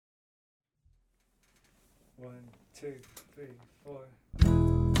One, two, three, four.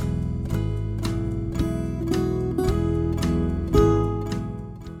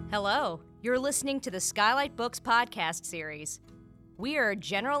 Hello, you're listening to the Skylight Books podcast series. We are a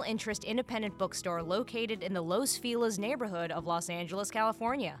general interest independent bookstore located in the Los Feliz neighborhood of Los Angeles,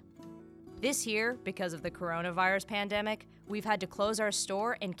 California. This year, because of the coronavirus pandemic, we've had to close our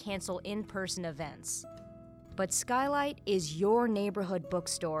store and cancel in-person events. But Skylight is your neighborhood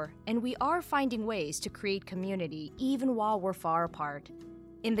bookstore, and we are finding ways to create community even while we're far apart.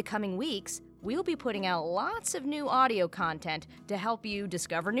 In the coming weeks, we'll be putting out lots of new audio content to help you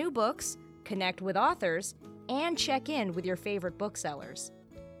discover new books, connect with authors, and check in with your favorite booksellers.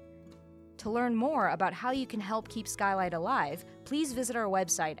 To learn more about how you can help keep Skylight alive, please visit our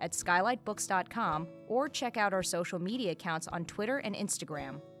website at skylightbooks.com or check out our social media accounts on Twitter and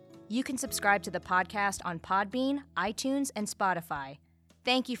Instagram. You can subscribe to the podcast on Podbean, iTunes, and Spotify.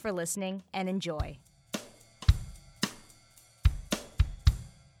 Thank you for listening and enjoy.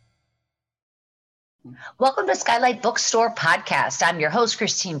 Welcome to Skylight Bookstore Podcast. I'm your host,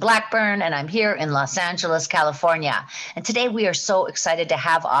 Christine Blackburn, and I'm here in Los Angeles, California. And today we are so excited to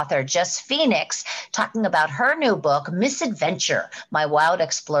have author Jess Phoenix talking about her new book, Misadventure, My Wild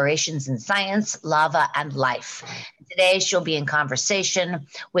Explorations in Science, Lava, and Life. And today she'll be in conversation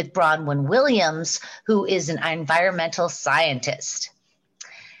with Bronwyn Williams, who is an environmental scientist.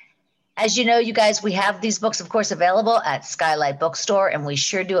 As you know, you guys, we have these books, of course, available at Skylight Bookstore, and we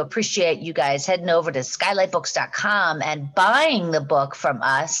sure do appreciate you guys heading over to skylightbooks.com and buying the book from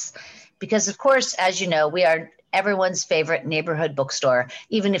us because, of course, as you know, we are everyone's favorite neighborhood bookstore,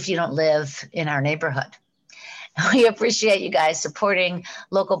 even if you don't live in our neighborhood. We appreciate you guys supporting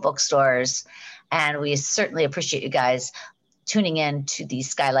local bookstores, and we certainly appreciate you guys tuning in to the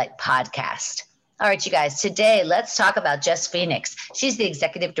Skylight podcast. All right, you guys, today let's talk about Jess Phoenix. She's the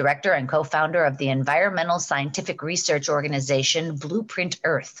executive director and co-founder of the environmental scientific research organization Blueprint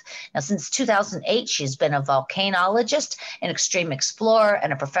Earth. Now, since 2008, she's been a volcanologist, an extreme explorer,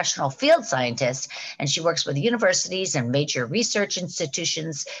 and a professional field scientist. And she works with universities and major research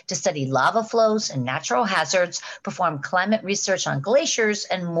institutions to study lava flows and natural hazards, perform climate research on glaciers,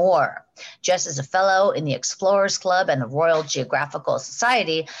 and more. Jess is a fellow in the Explorers Club and the Royal Geographical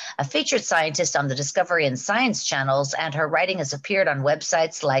Society, a featured scientist on the Discovery and Science channels, and her writing has appeared on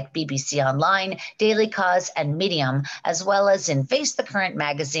websites like BBC Online, Daily Cause, and Medium, as well as in Face the Current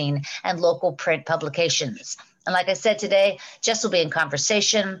magazine and local print publications. And like I said, today, Jess will be in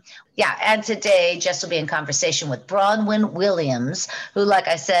conversation. Today, Jess will be in conversation with Bronwyn Williams, who, like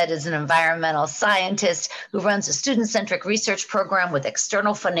I said, is an environmental scientist who runs a student-centric research program with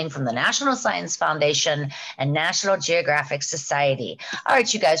external funding from the National Science Foundation and National Geographic Society. All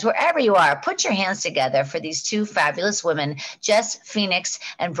right, you guys, wherever you are, put your hands together for these two fabulous women, Jess Phoenix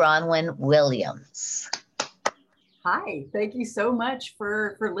and Bronwyn Williams. Hi, thank you so much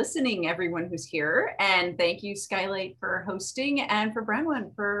for listening, everyone who's here. And thank you, Skylight, for hosting, and for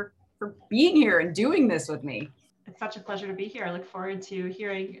Bronwyn for being here and doing this with me. It's such a pleasure to be here. I look forward to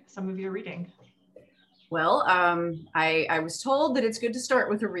hearing some of your reading. Well, I was told that it's good to start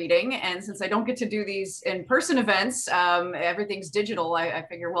with a reading. And since I don't get to do these in-person events, everything's digital, I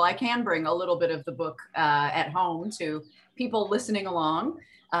figure, well, I can bring a little bit of the book at home to people listening along.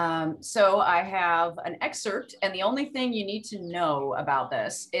 So I have an excerpt, and the only thing you need to know about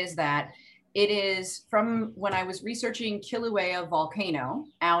this is that it is from when I was researching Kilauea volcano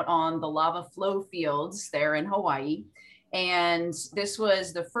out on the lava flow fields there in Hawaii. And this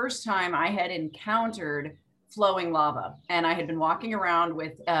was the first time I had encountered flowing lava. And I had been walking around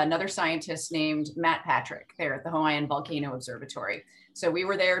with another scientist named Matt Patrick there at the Hawaiian Volcano Observatory. So we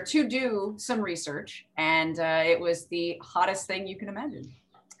were there to do some research, and it was the hottest thing you can imagine.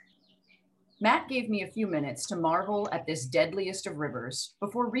 Matt gave me a few minutes to marvel at this deadliest of rivers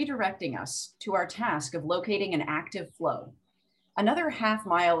before redirecting us to our task of locating an active flow. Another half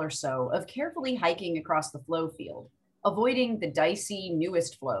mile or so of carefully hiking across the flow field, avoiding the dicey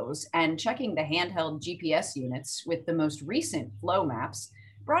newest flows and checking the handheld GPS units with the most recent flow maps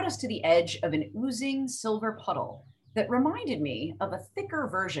brought us to the edge of an oozing silver puddle that reminded me of a thicker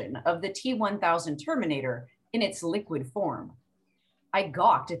version of the T-1000 Terminator in its liquid form. I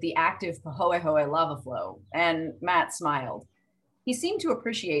gawked at the active Pahoehoe lava flow, and Matt smiled. He seemed to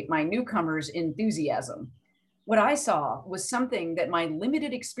appreciate my newcomer's enthusiasm. What I saw was something that my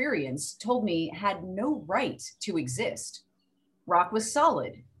limited experience told me had no right to exist. Rock was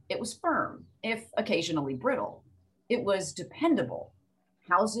solid. It was firm, if occasionally brittle. It was dependable.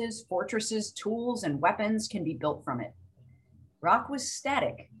 Houses, fortresses, tools, and weapons can be built from it. Rock was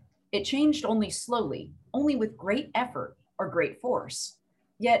static. It changed only slowly, only with great effort or great force.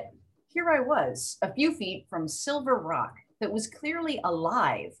 Yet Here I was, a few feet from silver rock that was clearly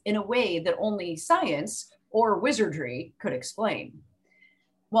alive in a way that only science or wizardry could explain.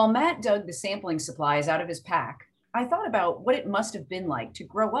 While Matt dug the sampling supplies out of his pack, I thought about what it must have been like to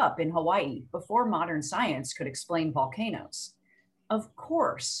grow up in Hawaii before modern science could explain volcanoes. Of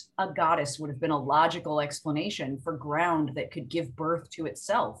course, a goddess would have been a logical explanation for ground that could give birth to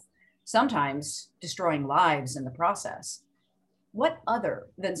itself, sometimes destroying lives in the process. What other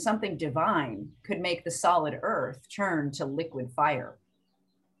than something divine could make the solid earth turn to liquid fire?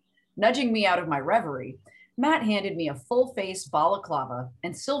 Nudging me out of my reverie, Matt handed me a full-face balaclava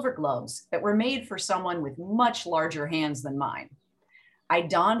and silver gloves that were made for someone with much larger hands than mine. I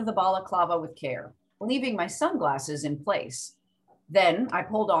donned the balaclava with care, leaving my sunglasses in place. Then I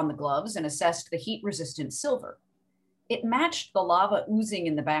pulled on the gloves and assessed the heat-resistant silver. It matched the lava oozing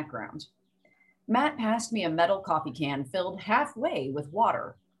in the background. Matt passed me a metal coffee can filled halfway with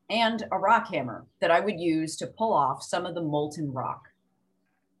water and a rock hammer that I would use to pull off some of the molten rock.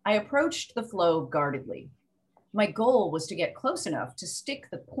 I approached the flow guardedly. My goal was to get close enough to stick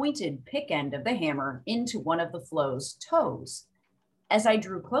the pointed pick end of the hammer into one of the flow's toes. As I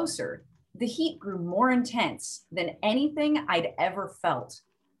drew closer, the heat grew more intense than anything I'd ever felt.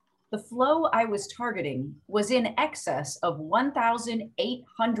 The flow I was targeting was in excess of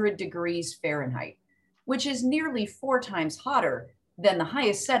 1,800 degrees Fahrenheit, which is nearly 4 times hotter than the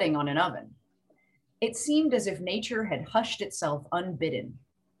highest setting on an oven. It seemed as if nature had hushed itself unbidden,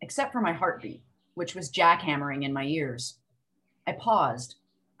 except for my heartbeat, which was jackhammering in my ears. I paused,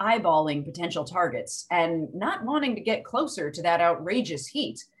 eyeballing potential targets and not wanting to get closer to that outrageous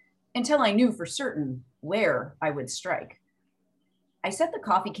heat until I knew for certain where I would strike. I set the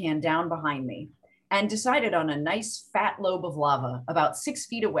coffee can down behind me and decided on a nice fat lobe of lava about 6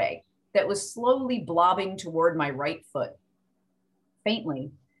 feet away that was slowly blobbing toward my right foot.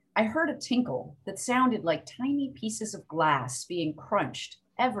 Faintly, I heard a tinkle that sounded like tiny pieces of glass being crunched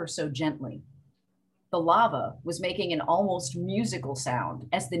ever so gently. The lava was making an almost musical sound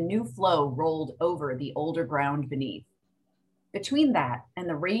as the new flow rolled over the older ground beneath. Between that and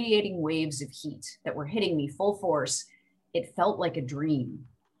the radiating waves of heat that were hitting me full force, it felt like a dream.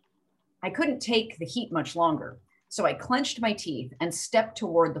 I couldn't take the heat much longer, so I clenched my teeth and stepped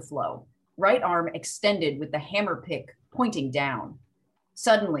toward the flow, right arm extended with the hammer pick pointing down.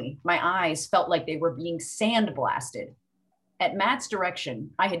 Suddenly, my eyes felt like they were being sandblasted. At Matt's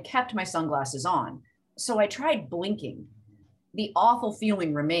direction, I had kept my sunglasses on, so I tried blinking. The awful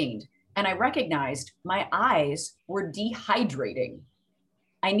feeling remained, and I recognized my eyes were dehydrating.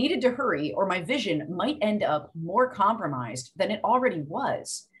 I needed to hurry or my vision might end up more compromised than it already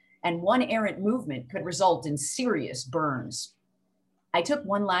was, and one errant movement could result in serious burns. I took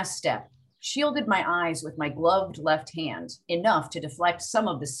one last step, shielded my eyes with my gloved left hand, enough to deflect some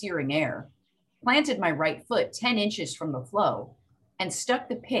of the searing air, planted my right foot 10 inches from the flow, and stuck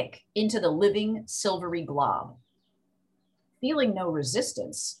the pick into the living silvery glob. Feeling no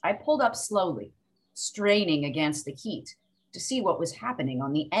resistance, I pulled up slowly, straining against the heat to see what was happening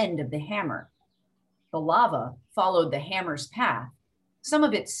on the end of the hammer. The lava followed the hammer's path, some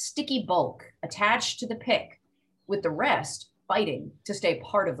of its sticky bulk attached to the pick, with the rest fighting to stay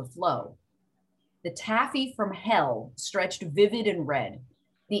part of the flow. The taffy from hell stretched vivid and red,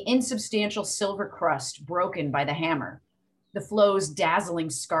 the insubstantial silver crust broken by the hammer, the flow's dazzling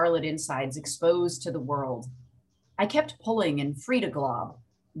scarlet insides exposed to the world. I kept pulling and freed a glob,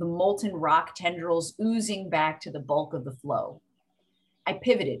 the molten rock tendrils oozing back to the bulk of the flow. I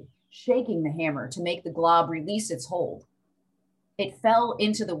pivoted, shaking the hammer to make the glob release its hold. It fell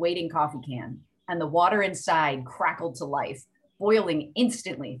into the waiting coffee can, and the water inside crackled to life, boiling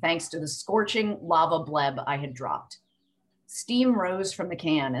instantly thanks to the scorching lava bleb I had dropped. Steam rose from the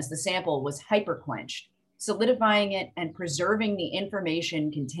can as the sample was hyperquenched, solidifying it and preserving the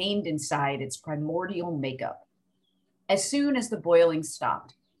information contained inside its primordial makeup. As soon as the boiling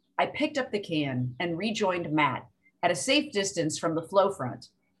stopped, I picked up the can and rejoined Matt at a safe distance from the flow front.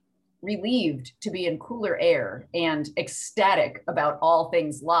 Relieved to be in cooler air and ecstatic about all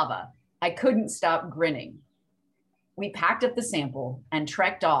things lava, I couldn't stop grinning. We packed up the sample and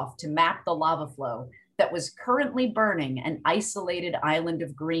trekked off to map the lava flow that was currently burning an isolated island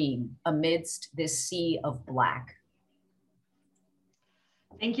of green amidst this sea of black.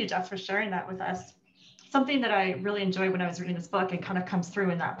 Thank you, Jess, for sharing that with us. Something that I really enjoyed when I was reading this book and kind of comes through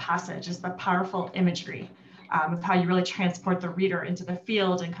in that passage is the powerful imagery of how you really transport the reader into the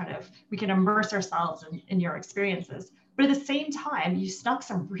field and kind of, we can immerse ourselves in your experiences. But at the same time, you snuck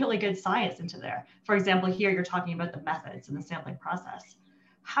some really good science into there. For example, here you're talking about the methods and the sampling process.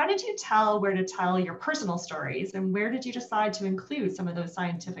 How did you tell where to tell your personal stories, and where did you decide to include some of those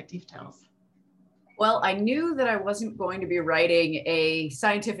scientific details? Well, I knew that I wasn't going to be writing a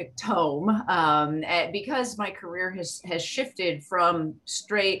scientific tome because my career has shifted from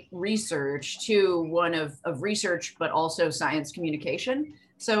straight research to one of research, but also science communication.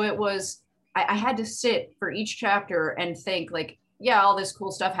 So it was, I had to sit for each chapter and think like, yeah, all this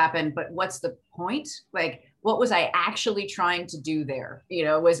cool stuff happened, but what's the point? Like, what was I actually trying to do there? You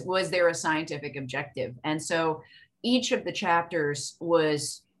know, was there a scientific objective? And so each of the chapters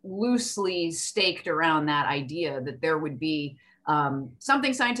was loosely staked around that idea that there would be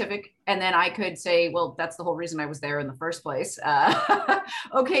something scientific, and then I could say, well, that's the whole reason I was there in the first place.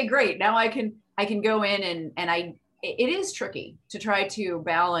 Okay, great. Now I can go in and it is tricky to try to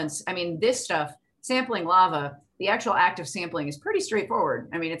balance. I mean, this stuff, sampling lava, the actual act of sampling is pretty straightforward.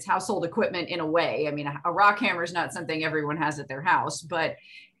 I mean, it's household equipment in a way. I mean, a rock hammer is not something everyone has at their house, but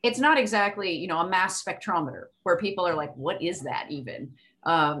it's not exactly, you know, a mass spectrometer where people are like, what is that even?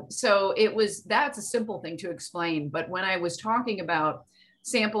 So that's a simple thing to explain. But when I was talking about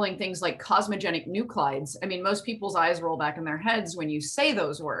sampling things like cosmogenic nuclides, I mean, most people's eyes roll back in their heads when you say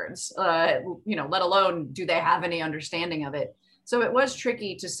those words, you know, let alone do they have any understanding of it. So it was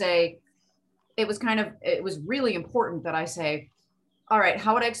tricky to say, it was really important that I say, all right,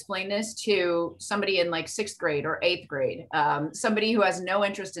 how would I explain this to somebody in like 6th grade or 8th grade? Somebody who has no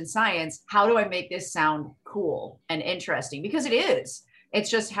interest in science, how do I make this sound cool and interesting? Because it is. It's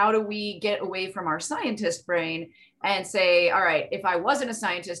just, how do we get away from our scientist brain and say, all right, if I wasn't a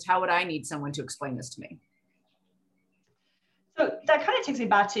scientist, how would I need someone to explain this to me? So that kind of takes me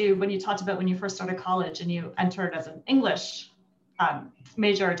back to when you talked about when you first started college and you entered as an English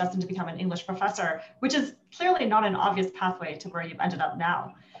major, destined to become an English professor, which is clearly not an obvious pathway to where you've ended up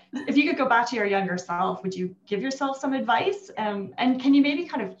now. If you could go back to your younger self, would you give yourself some advice? And can you maybe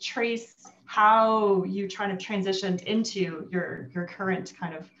kind of trace how you kind of transitioned into your current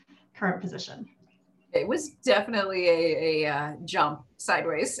position? It was definitely a jump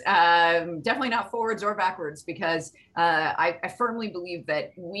sideways, definitely not forwards or backwards, because I firmly believe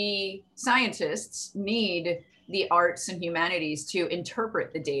that we scientists need the arts and humanities to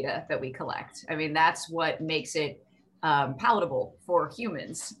interpret the data that we collect. I mean, that's what makes it palatable for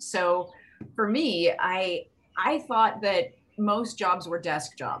humans. So for me, I thought that most jobs were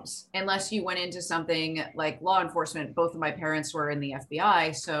desk jobs, unless you went into something like law enforcement. Both of my parents were in the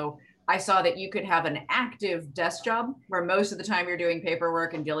FBI, so I saw that you could have an active desk job where most of the time you're doing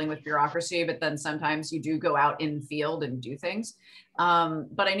paperwork and dealing with bureaucracy, but then sometimes you do go out in the field and do things.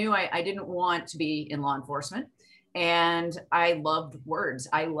 But I knew I didn't want to be in law enforcement. And I loved words.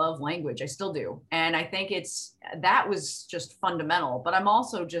 I love language. I still do. And I think that was just fundamental, but I'm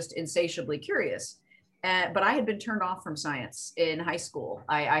also just insatiably curious. But I had been turned off from science in high school.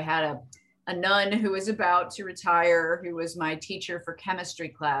 I had a nun who was about to retire, who was my teacher for chemistry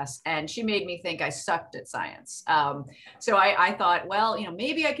class, and she made me think I sucked at science. So I thought, well, you know,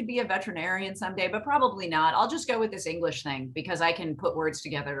 maybe I could be a veterinarian someday, but probably not. I'll just go with this English thing because I can put words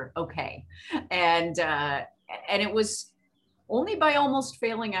together okay. And it was only by almost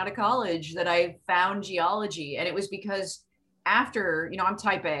failing out of college that I found geology. And it was because after, you know, I'm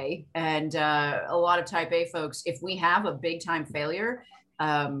type A, and a lot of type A folks, if we have a big time failure,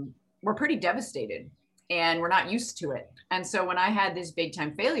 we're pretty devastated and we're not used to it. And so when I had this big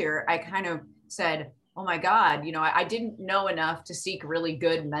time failure, I kind of said, oh my God, you know, I didn't know enough to seek really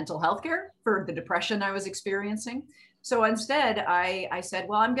good mental health care for the depression I was experiencing. So instead, I said,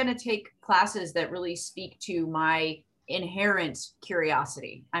 well, I'm going to take classes that really speak to my inherent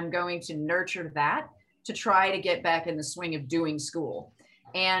curiosity. I'm going to nurture that to try to get back in the swing of doing school.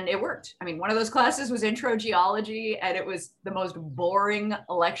 And it worked. I mean, one of those classes was intro geology, and it was the most boring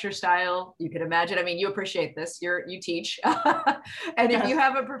lecture style you could imagine. I mean, you appreciate this, you teach. And if you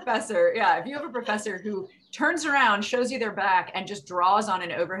have a professor who turns around, shows you their back, and just draws on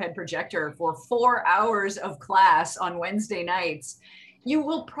an overhead projector for 4 hours of class on Wednesday nights, you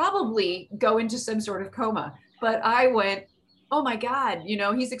will probably go into some sort of coma. But I went, oh my God, you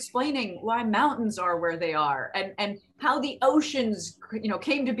know, he's explaining why mountains are where they are, and how the oceans, you know,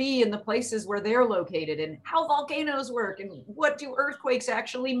 came to be in the places where they're located, and how volcanoes work, and what do earthquakes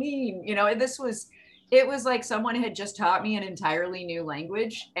actually mean? You know, and it was like someone had just taught me an entirely new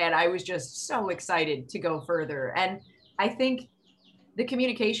language, and I was just so excited to go further. And I think the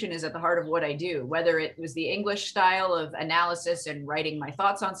communication is at the heart of what I do, whether it was the English style of analysis and writing my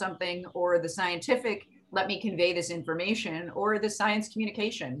thoughts on something, or the scientific, let me convey this information, or the science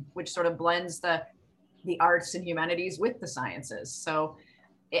communication, which sort of blends the arts and humanities with the sciences. So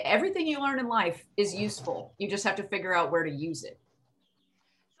everything you learn in life is useful. You just have to figure out where to use it.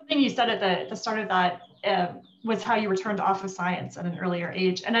 Something you said at the start of that was how you were turned off of science at an earlier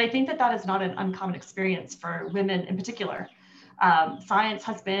age. And I think that that is not an uncommon experience for women in particular. Science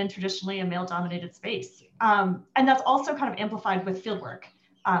has been traditionally a male-dominated space. And that's also kind of amplified with fieldwork,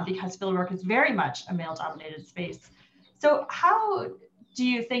 because fieldwork is very much a male-dominated space. So how do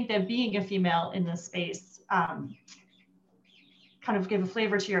you think that being a female in this space kind of give a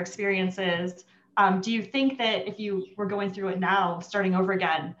flavor to your experiences? Do you think that if you were going through it now, starting over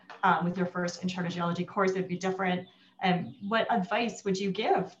again with your first intro to geology course, it'd be different? And what advice would you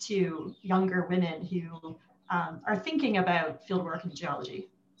give to younger women who are thinking about fieldwork and geology?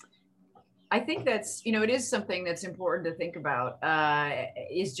 I think that's, it is something that's important to think about,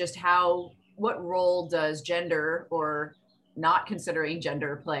 is just what role does gender, or not considering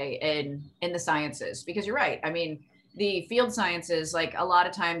gender, play in the sciences? Because you're right. I mean, the field sciences, like a lot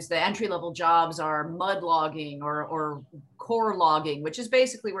of times the entry-level jobs are mud logging or core logging, which is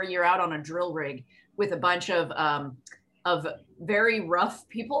basically where you're out on a drill rig with a bunch of very rough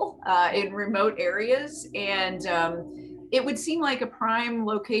people in remote areas. And it would seem like a prime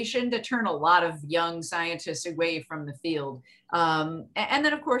location to turn a lot of young scientists away from the field. And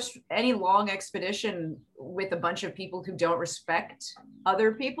then, of course, any long expedition with a bunch of people who don't respect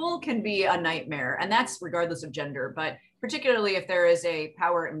other people can be a nightmare. And that's regardless of gender, but particularly if there is a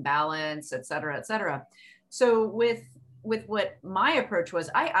power imbalance, et cetera, et cetera. So with what my approach was,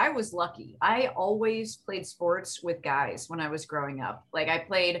 I was lucky. I always played sports with guys when I was growing up. Like I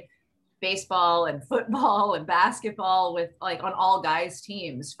played baseball and football and basketball with like on all guys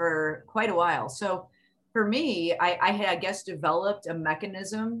teams for quite a while. So for me, I had, I guess, developed a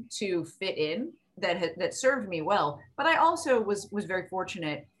mechanism to fit in that served me well. But I also was very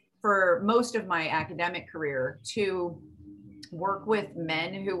fortunate for most of my academic career to work with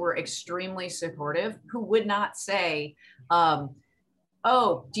men who were extremely supportive, who would not say,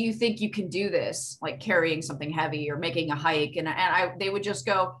 oh, do you think you can do this? Like carrying something heavy or making a hike. And they would just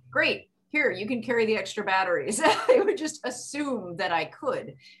go, great, here, you can carry the extra batteries. They would just assume that I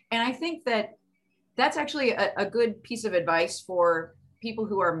could. And I think that that's actually a good piece of advice for people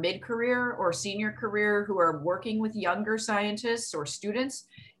who are mid-career or senior career, who are working with younger scientists or students.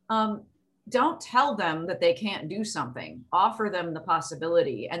 Don't tell them that they can't do something. Offer them the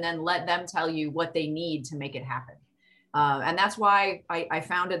possibility and then let them tell you what they need to make it happen. And that's why I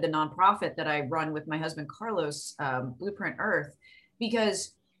founded the nonprofit that I run with my husband, Carlos, Blueprint Earth,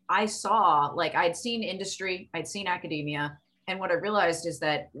 because I saw, like, I'd seen industry, I'd seen academia, and what I realized is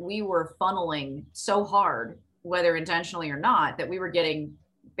that we were funneling so hard, whether intentionally or not, that we were getting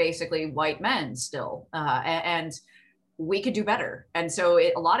basically white men still, and we could do better. And so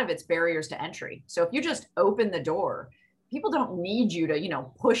a lot of it's barriers to entry. So if you just open the door, people don't need you to,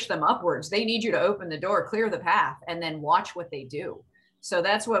 push them upwards. They need you to open the door, clear the path, and then watch what they do. So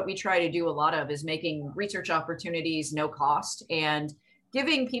that's what we try to do a lot of, is making research opportunities no cost and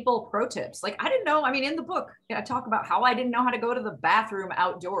giving people pro tips. Like, I didn't know, in the book, I talk about how I didn't know how to go to the bathroom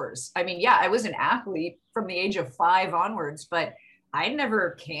outdoors. I was an athlete from the age of 5 onwards, but I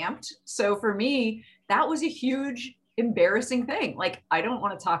never camped. So for me, that was a huge embarrassing thing. Like, I don't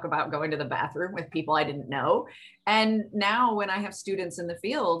want to talk about going to the bathroom with people I didn't know. And now when I have students in the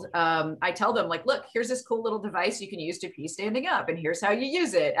field, I tell them, like, look, here's this cool little device you can use to pee standing up, and here's how you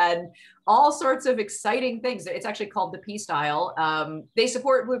use it, and all sorts of exciting things. It's actually called the P Style. They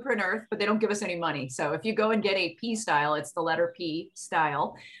support Blueprint Earth, but they don't give us any money. So if you go and get a P Style, it's the letter P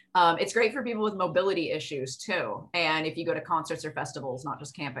Style. It's great for people with mobility issues too. And if you go to concerts or festivals, not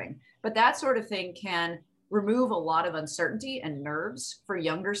just camping, but that sort of thing can remove a lot of uncertainty and nerves for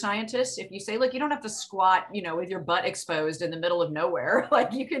younger scientists. If you say, look, you don't have to squat, with your butt exposed in the middle of nowhere,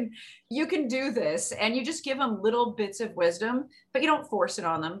 like you can do this, and you just give them little bits of wisdom, but you don't force it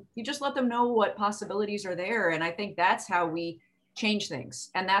on them. You just let them know what possibilities are there. And I think that's how we change things.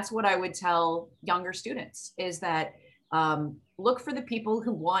 And that's what I would tell younger students, is that look for the people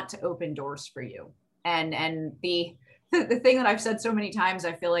who want to open doors for you. And the thing that I've said so many times,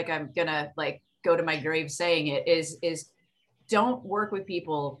 I feel like I'm gonna go to my grave saying it, is don't work with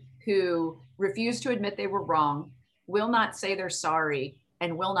people who refuse to admit they were wrong, will not say they're sorry,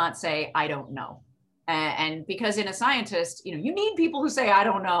 and will not say, I don't know. And because in a scientist, you need people who say, I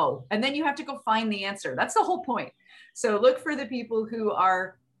don't know, and then you have to go find the answer. That's the whole point. So look for the people who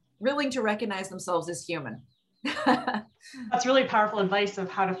are willing to recognize themselves as human. That's really powerful advice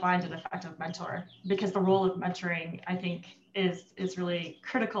of how to find an effective mentor, because the role of mentoring, I think, is really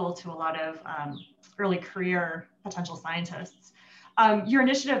critical to a lot of early career potential scientists. Your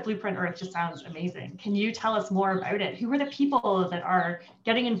initiative, Blueprint Earth, just sounds amazing. Can you tell us more about it? Who are the people that are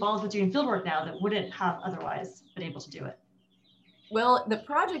getting involved with doing fieldwork now that wouldn't have otherwise been able to do it? Well, the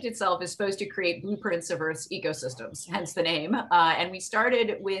project itself is supposed to create blueprints of Earth's ecosystems, hence the name. And we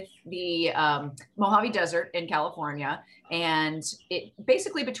started with the Mojave Desert in California. And it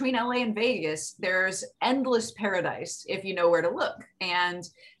basically between LA and Vegas, there's endless paradise if you know where to look. And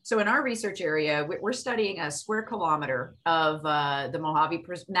so in our research area, we're studying a square kilometer of the Mojave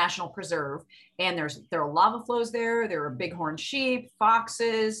National Preserve. And there are lava flows there. There are bighorn sheep,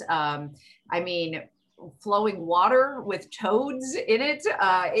 foxes. Flowing water with toads in it.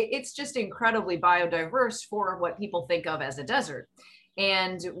 It's just incredibly biodiverse for what people think of as a desert.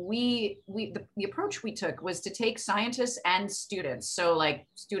 And the approach we took was to take scientists and students, so like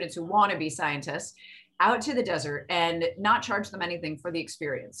students who want to be scientists, out to the desert and not charge them anything for the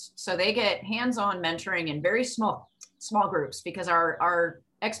experience. So they get hands-on mentoring in very small groups, because our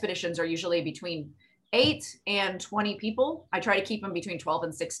expeditions are usually between 8 and 20 people. I try to keep them between 12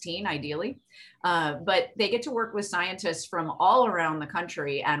 and 16, ideally. But they get to work with scientists from all around the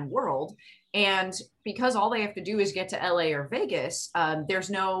country and world. And because all they have to do is get to LA or Vegas, there's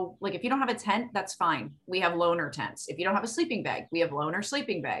no, like, if you don't have a tent, that's fine. We have loaner tents. If you don't have a sleeping bag, we have loaner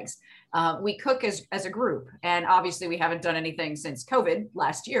sleeping bags. We cook as a group. And obviously we haven't done anything since COVID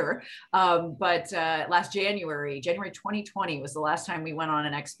last year. But last January 2020 was the last time we went on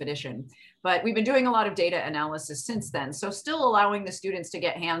an expedition. But we've been doing a lot of data analysis since then. So still allowing the students to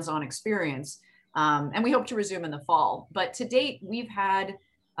get hands-on experience. And we hope to resume in the fall. But to date, we've had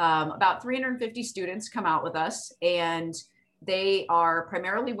about 350 students come out with us, and they are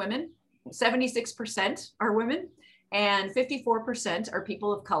primarily women. 76% are women, and 54% are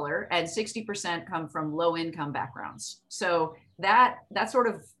people of color, and 60% come from low-income backgrounds. So that sort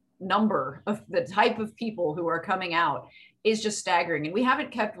of number of the type of people who are coming out is just staggering. And we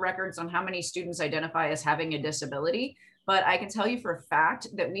haven't kept records on how many students identify as having a disability, but I can tell you for a fact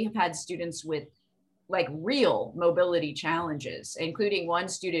that we have had students with like real mobility challenges, including one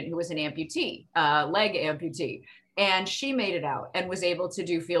student who was an amputee, leg amputee, and she made it out and was able to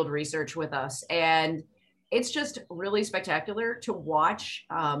do field research with us. And it's just really spectacular to watch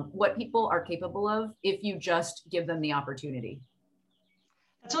what people are capable of if you just give them the opportunity.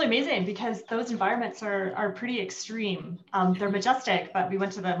 That's really amazing, because those environments are pretty extreme. They're majestic, but we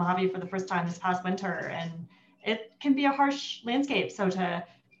went to the Mojave for the first time this past winter, and it can be a harsh landscape. So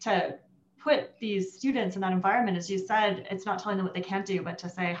to put these students in that environment, as you said, it's not telling them what they can't do, but to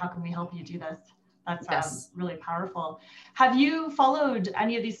say, how can we help you do this? That's yes. Really powerful. Have you followed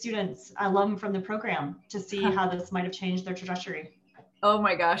any of these students alum from the program to see how this might have changed their trajectory? Oh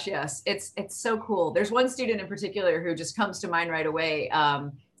my gosh, yes. It's so cool. There's one student in particular who just comes to mind right away.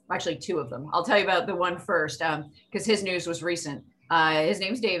 Actually, two of them. I'll tell you about the one first, because his news was recent. His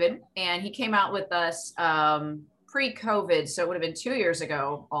name's David, and he came out with us pre-COVID, so it would have been 2 years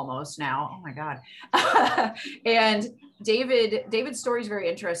ago almost now. Oh my God. And David's story is very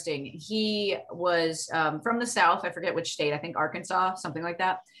interesting. He was from the South, I forget which state, I think Arkansas, something like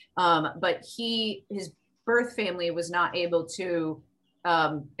that. But his birth family was not able to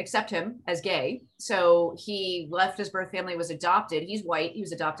accept him as gay. So he left his birth family, was adopted. He's white. He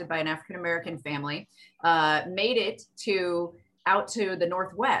was adopted by an African-American family, made it out to the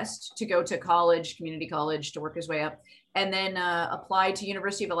Northwest to go to college, community college, to work his way up, and then applied to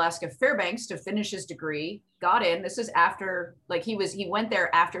University of Alaska Fairbanks to finish his degree, got in. This is after, like, he went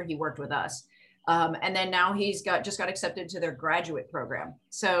there after he worked with us. And then now he's just got accepted to their graduate program.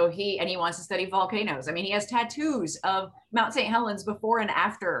 So he wants to study volcanoes. I mean, he has tattoos of Mount St. Helens before and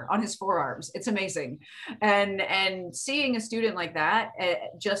after on his forearms. It's amazing. And seeing a student like that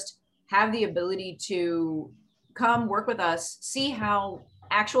just have the ability to come work with us, see how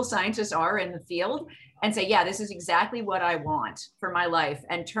actual scientists are in the field, and say, yeah, this is exactly what I want for my life,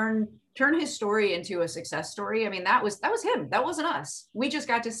 and turn his story into a success story. I mean, that was him. That wasn't us. We just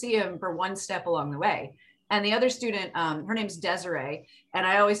got to see him for one step along the way. And the other student, her name's Desiree. And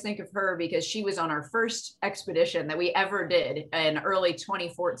I always think of her because she was on our first expedition that we ever did in early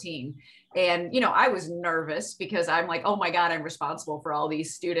 2014. And, I was nervous because I'm like, oh my God, I'm responsible for all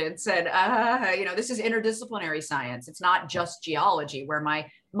these students. And, this is interdisciplinary science. It's not just geology where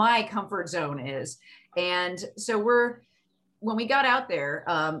my comfort zone is. And so when we got out there,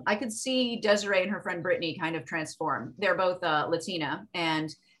 I could see Desiree and her friend Brittany kind of transform. They're both Latina,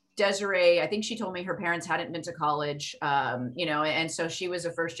 and Desiree, I think she told me her parents hadn't been to college, and so she was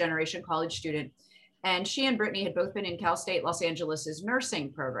a first generation college student. And she and Brittany had both been in Cal State Los Angeles's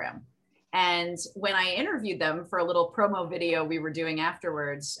nursing program. And when I interviewed them for a little promo video we were doing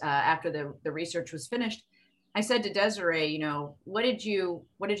afterwards, after the research was finished, I said to Desiree, what did you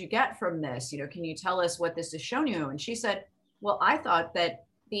get from this? Can you tell us what this has shown you? And she said, well, I thought that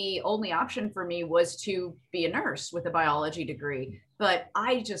the only option for me was to be a nurse with a biology degree. But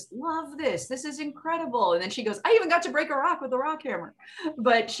I just love this. This is incredible. And then she goes, I even got to break a rock with a rock hammer.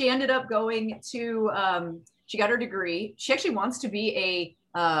 But she ended up going to, she got her degree. She actually wants to be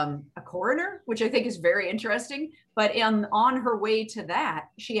a coroner, which I think is very interesting. But on her way to that,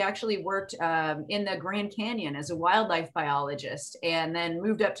 she actually worked in the Grand Canyon as a wildlife biologist, and then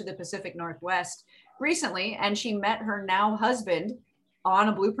moved up to the Pacific Northwest recently. And she met her now husband on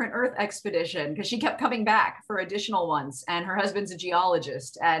a Blueprint Earth expedition because she kept coming back for additional ones. And her husband's a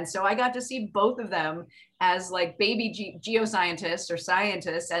geologist. And so I got to see both of them as like baby geoscientists or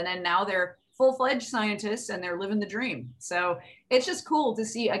scientists. And then now they're full-fledged scientists and they're living the dream. So it's just cool to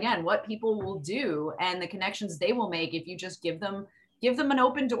see, again, what people will do and the connections they will make if you just give them an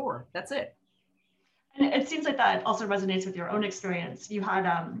open door. That's it. And it seems like that also resonates with your own experience. You had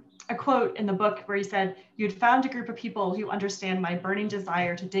a quote in the book where you said, you'd found a group of people who understand my burning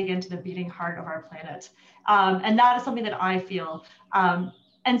desire to dig into the beating heart of our planet. And that is something that I feel.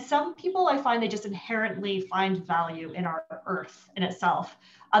 And some people, I find, they just inherently find value in our Earth in itself.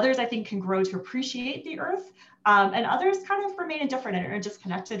 Others, I think, can grow to appreciate the Earth, and others kind of remain indifferent and are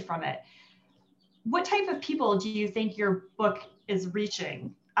disconnected from it. What type of people do you think your book is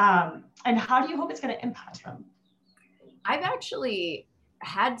reaching? And how do you hope it's going to impact them? I've actually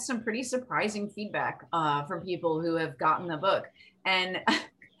had some pretty surprising feedback from people who have gotten the book. And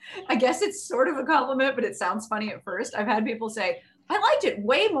I guess it's sort of a compliment, but it sounds funny at first. I've had people say, I liked it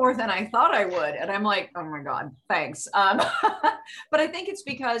way more than I thought I would. And I'm like, oh my God, thanks. But I think it's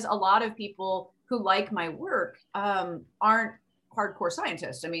because a lot of people who like my work aren't hardcore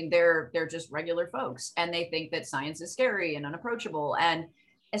scientists. I mean, they're just regular folks, and they think that science is scary and unapproachable. And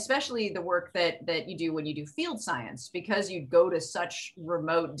especially the work that you do when you do field science, because you go to such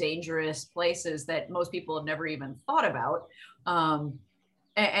remote, dangerous places that most people have never even thought about.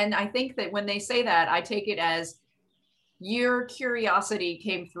 And I think that when they say that, I take it as your curiosity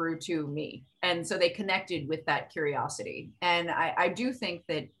came through to me. And so they connected with that curiosity. And I do think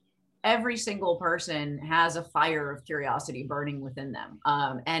that every single person has a fire of curiosity burning within them.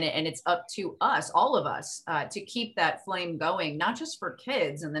 And it's up to us, all of us, to keep that flame going, not just for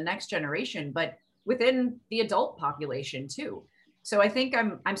kids and the next generation, but within the adult population too. So I think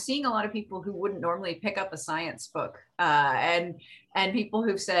I'm seeing a lot of people who wouldn't normally pick up a science book, and people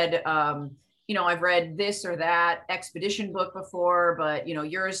who've said, you know, I've read this or that expedition book before, but you know,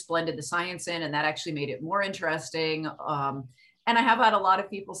 yours blended the science in, and that actually made it more interesting. And I have had a lot of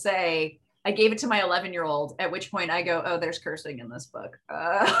people say, I gave it to my 11-year-old, at which point I go, oh, there's cursing in this book.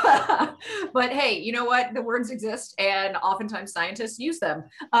 But hey, you know what? The words exist, and oftentimes scientists use them.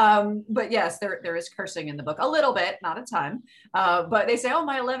 But yes, there is cursing in the book, a little bit, not a ton. But they say, oh,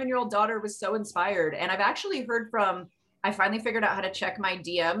 my 11-year-old daughter was so inspired. And I've actually heard from, I finally figured out how to check my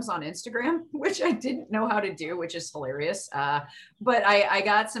DMs on Instagram, which I didn't know how to do, which is hilarious. But I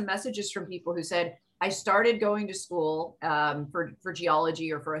got some messages from people who said, I started going to school for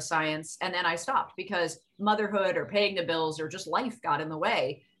geology or for a science, and then I stopped because motherhood or paying the bills or just life got in the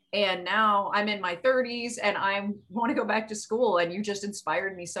way. And now I'm in my 30s and I want to go back to school, and you just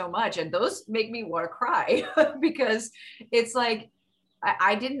inspired me so much. And those make me want to cry because it's like,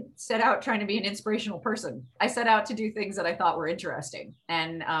 I didn't set out trying to be an inspirational person. I set out to do things that I thought were interesting.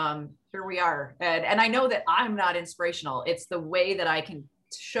 And here we are. And I know that I'm not inspirational. It's the way that I can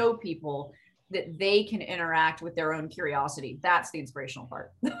show people that they can interact with their own curiosity. That's the inspirational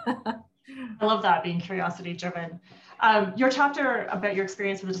part. I love that, being curiosity driven. Your chapter about your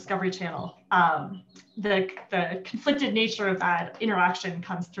experience with the Discovery Channel, the conflicted nature of that interaction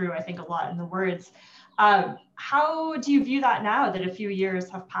comes through, I think, a lot in the words. How do you view that now that a few years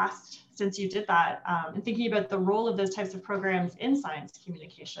have passed since you did that, and thinking about the role of those types of programs in science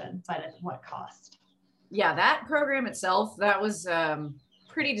communication, but at what cost? Yeah, that program itself, that was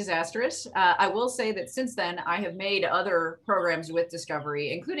pretty disastrous. I will say that since then, I have made other programs with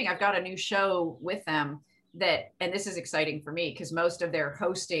Discovery, including I've got a new show with them that, and this is exciting for me because most of their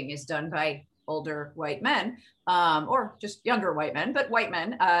hosting is done by older white men, or just younger white men, but white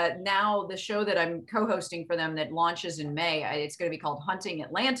men. Now the show that I'm co-hosting for them that launches in May, it's going to be called Hunting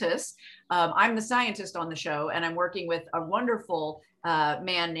Atlantis. I'm the scientist on the show, and I'm working with a wonderful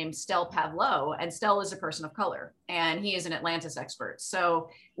man named Stel Pavlo, and Stel is a person of color, and he is an Atlantis expert. So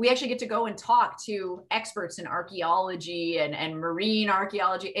we actually get to go and talk to experts in archaeology and marine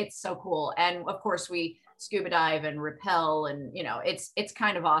archaeology. It's so cool. And of course we scuba dive and rappel, and you know, it's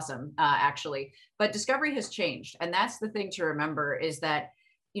kind of awesome actually. But Discovery has changed, and that's the thing to remember, is that,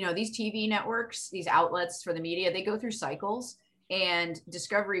 you know, these TV networks, these outlets for the media, they go through cycles. And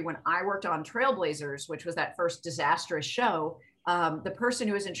Discovery, when I worked on Trailblazers, which was that first disastrous show, the person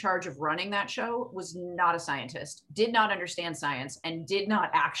who was in charge of running that show was not a scientist, did not understand science, and did not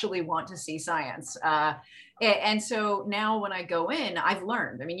actually want to see science. And so now when I go in, I've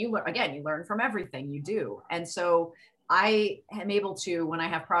learned. I mean, you learn from everything you do. And so I am able to, when I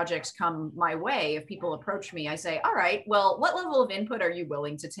have projects come my way, if people approach me, I say, all right, well, what level of input are you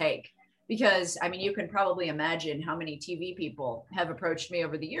willing to take? Because I mean, you can probably imagine how many TV people have approached me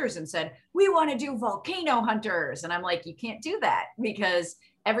over the years and said, we want to do volcano hunters. And I'm like, you can't do that, because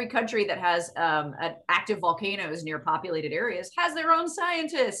every country that has active volcanoes near populated areas has their own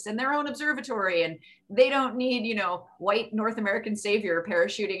scientists and their own observatory. And they don't need, white North American savior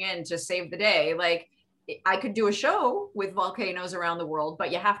parachuting in to save the day. Like, I could do a show with volcanoes around the world,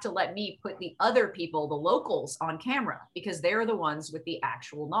 but you have to let me put the other people, the locals, on camera, because they're the ones with the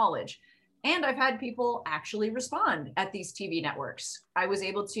actual knowledge. And I've had people actually respond at these TV networks. I was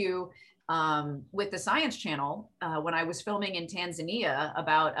able to, with the Science Channel, when I was filming in Tanzania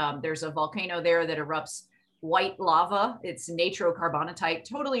about, there's a volcano there that erupts white lava. It's nitrocarbonatite,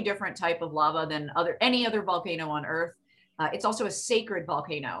 totally different type of lava than any other volcano on Earth. It's also a sacred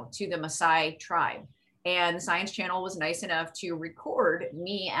volcano to the Maasai tribe. And the Science Channel was nice enough to record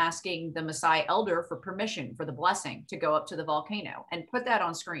me asking the Maasai elder for permission, for the blessing to go up to the volcano, and put that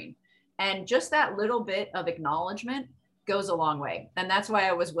on screen. And just that little bit of acknowledgement goes a long way. And that's why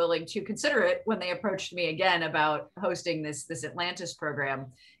I was willing to consider it when they approached me again about hosting this Atlantis program.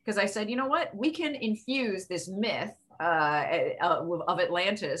 Because I said, you know what, we can infuse this myth of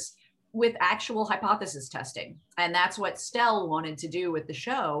Atlantis with actual hypothesis testing. And that's what Stell wanted to do with the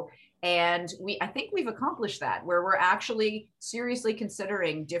show. And I think we've accomplished that, where we're actually seriously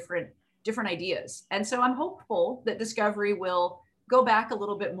considering different ideas. And so I'm hopeful that Discovery will go back a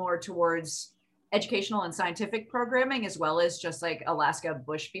little bit more towards educational and scientific programming, as well as just like Alaska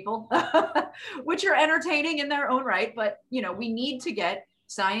bush people, which are entertaining in their own right. But, we need to get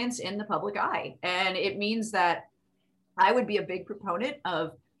science in the public eye. And it means that I would be a big proponent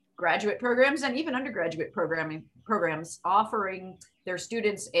of graduate programs and even undergraduate programs offering their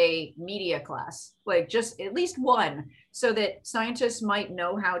students a media class, like just at least one, so that scientists might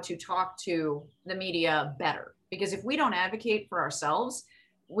know how to talk to the media better. Because if we don't advocate for ourselves,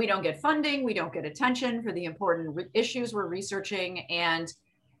 we don't get funding, we don't get attention for the important issues we're researching. And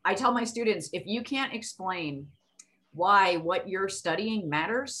I tell my students, if you can't explain why what you're studying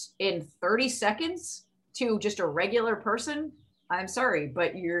matters in 30 seconds to just a regular person, I'm sorry,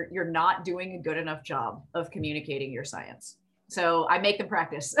 but you're not doing a good enough job of communicating your science. So I make them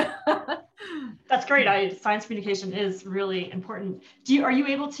practice. That's great. Science communication is really important. Are you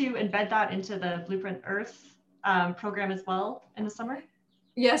able to embed that into the Blueprint Earth program as well in the summer?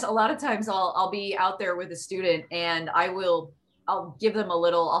 Yes, a lot of times I'll be out there with a student, and I'll give them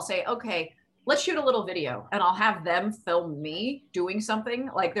I'll say, okay, let's shoot a little video, and I'll have them film me doing something.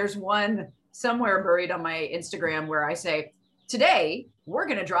 Like there's one somewhere buried on my Instagram where I say, today, we're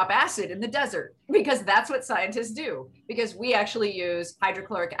going to drop acid in the desert, because that's what scientists do, because we actually use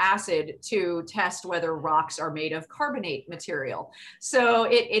hydrochloric acid to test whether rocks are made of carbonate material. So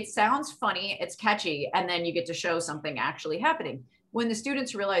it sounds funny, it's catchy, and then you get to show something actually happening. When the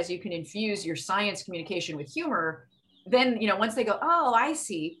students realize you can infuse your science communication with humor, then, once they go, oh, I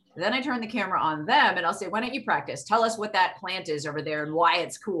see, then I turn the camera on them and I'll say, why don't you practice? Tell us what that plant is over there and why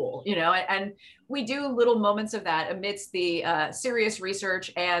it's cool, and we do little moments of that amidst the serious research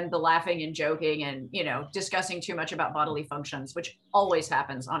and the laughing and joking and, discussing too much about bodily functions, which always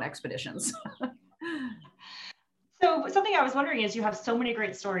happens on expeditions. So something I was wondering is, you have so many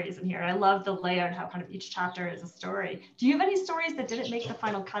great stories in here. I love the layout and how kind of each chapter is a story. Do you have any stories that didn't make the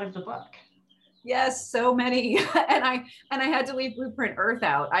final cut of the book? Yes, so many. and I had to leave Blueprint Earth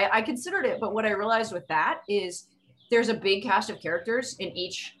out. I considered it, but what I realized with that is there's a big cast of characters in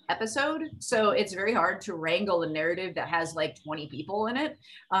each episode. So it's very hard to wrangle a narrative that has like 20 people in it.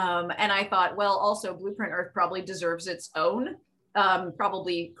 And I thought, well, also Blueprint Earth probably deserves its own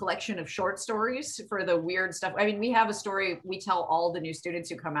probably collection of short stories for the weird stuff. I mean, we have a story we tell all the new students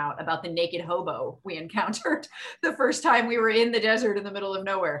who come out about the naked hobo we encountered the first time we were in the desert in the middle of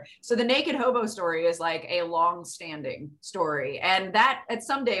nowhere. So the naked hobo story is like a long-standing story, and that at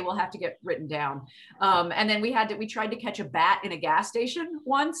some day will have to get written down. And then we tried to catch a bat in a gas station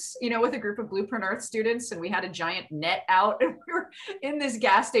once, with a group of Blueprint Earth students, and we had a giant net out, and we were in this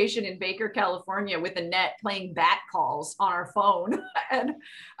gas station in Baker, California with a net playing bat calls on our phone. And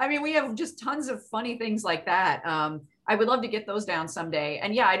I mean, we have just tons of funny things like that. I would love to get those down someday.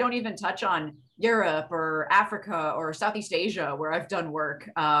 And yeah, I don't even touch on Europe or Africa or Southeast Asia, where I've done work,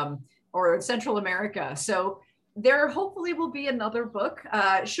 or Central America. So there hopefully will be another book.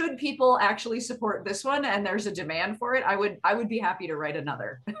 Should people actually support this one and there's a demand for it, I would be happy to write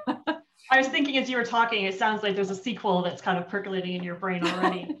another. I was thinking as you were talking, it sounds like there's a sequel that's kind of percolating in your brain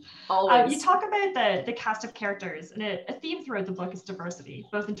already. Always. You talk about the cast of characters, and a theme throughout the book is diversity,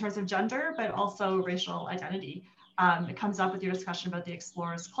 both in terms of gender, but also racial identity. It comes up with your discussion about the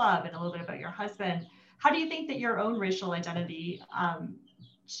Explorers Club and a little bit about your husband. How do you think that your own racial identity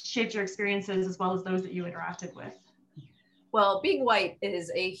shaped your experiences as well as those that you interacted with? Well, being white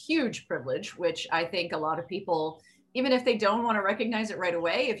is a huge privilege, which I think a lot of people, even if they don't want to recognize it right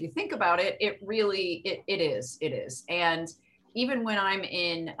away, if you think about it, it really, it is. And even when I'm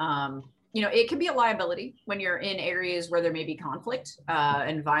in, it can be a liability when you're in areas where there may be conflict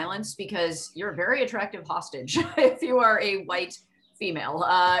and violence, because you're a very attractive hostage if you are a white female,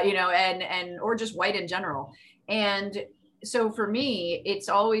 or just white in general. And so for me, it's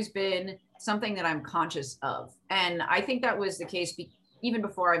always been something that I'm conscious of. And I think that was the case even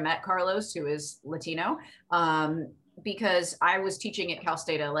before I met Carlos, who is Latino, because I was teaching at Cal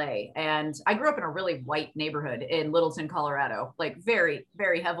State LA, and I grew up in a really white neighborhood in Littleton, Colorado, like very,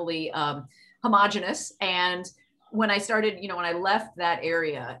 very heavily homogenous. And when I started, when I left that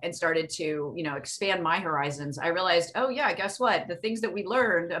area and started to, expand my horizons, I realized, oh yeah, guess what? The things that we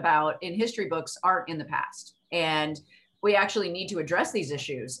learned about in history books aren't in the past. And we actually need to address these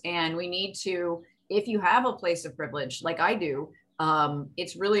issues. And we need to, if you have a place of privilege, like I do,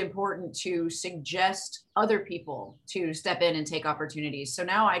 it's really important to suggest other people to step in and take opportunities. So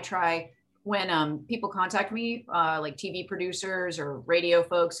now I try, when people contact me, like TV producers or radio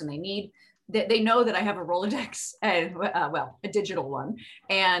folks, and they know that I have a Rolodex and a digital one.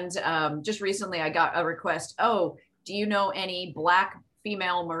 And just recently I got a request, oh, do you know any Black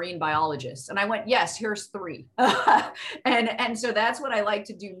female marine biologists? And I went, yes, here's 3. and so that's what I like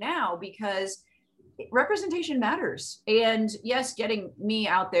to do now, because representation matters. And yes, getting me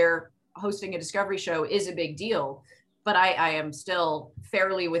out there hosting a Discovery show is a big deal, but I am still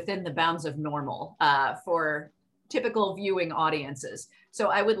fairly within the bounds of normal for typical viewing audiences. So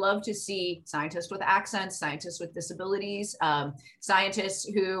I would love to see scientists with accents, scientists with disabilities, scientists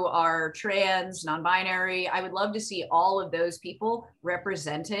who are trans, non-binary. I would love to see all of those people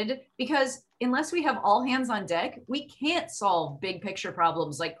represented, because unless we have all hands on deck, we can't solve big picture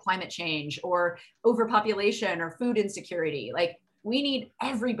problems like climate change or overpopulation or food insecurity. Like, we need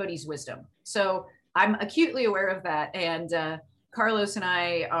everybody's wisdom. So I'm acutely aware of that. And Carlos and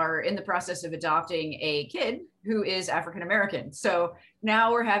I are in the process of adopting a kid who is African-American. So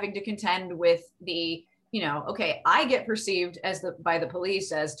now we're having to contend with the, okay, I get perceived by the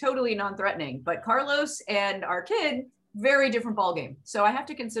police as totally non-threatening, but Carlos and our kid, very different ballgame. So I have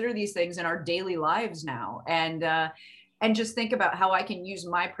to consider these things in our daily lives now, and just think about how I can use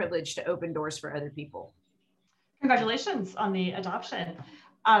my privilege to open doors for other people. Congratulations on the adoption.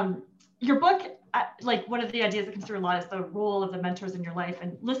 Your book, like, one of the ideas that comes through a lot is the role of the mentors in your life.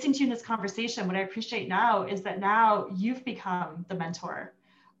 And listening to you in this conversation, what I appreciate now is that now you've become the mentor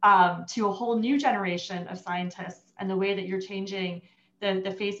to a whole new generation of scientists, and the way that you're changing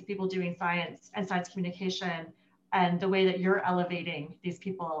the face of people doing science and science communication, and the way that you're elevating these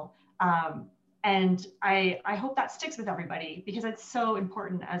people. And I hope that sticks with everybody, because it's so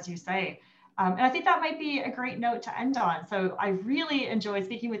important, as you say. And I think that might be a great note to end on. So I really enjoyed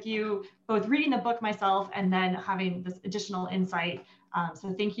speaking with you, both reading the book myself and then having this additional insight.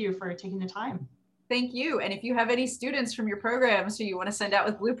 So thank you for taking the time. Thank you. And if you have any students from your programs who you want to send out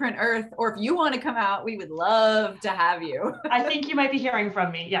with Blueprint Earth, or if you want to come out, we would love to have you. I think you might be hearing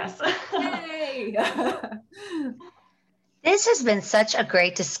from me. Yes. Yay. This has been such a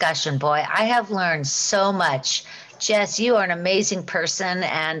great discussion, boy. I have learned so much. Jess, you are an amazing person.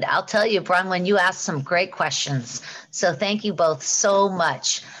 And I'll tell you, Bronwyn, you asked some great questions. So thank you both so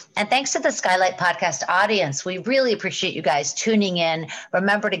much. And thanks to the Skylight Podcast audience. We really appreciate you guys tuning in.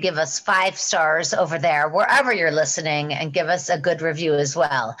 Remember to give us 5 stars over there, wherever you're listening, and give us a good review as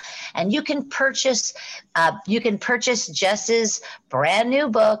well. And you can purchase Jess's brand new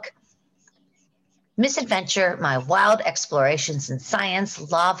book, Misadventure, My Wild Explorations in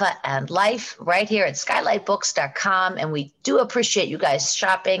Science, Lava, and Life, right here at skylightbooks.com. And we do appreciate you guys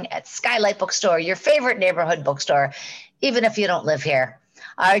shopping at Skylight Bookstore, your favorite neighborhood bookstore, even if you don't live here.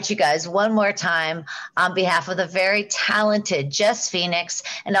 All right, you guys, one more time, on behalf of the very talented Jess Phoenix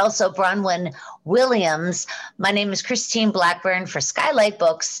and also Bronwyn Williams, my name is Christine Blackburn for Skylight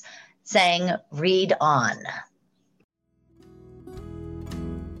Books, saying read on.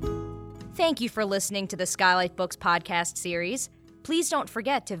 Thank you for listening to the Skylight Books podcast series. Please don't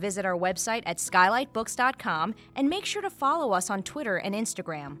forget to visit our website at skylightbooks.com and make sure to follow us on Twitter and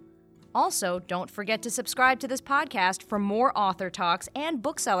Instagram. Also, don't forget to subscribe to this podcast for more author talks and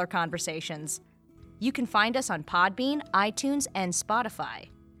bookseller conversations. You can find us on Podbean, iTunes, and Spotify.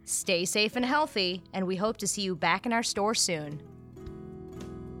 Stay safe and healthy, and we hope to see you back in our store soon.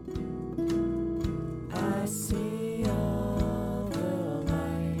 I see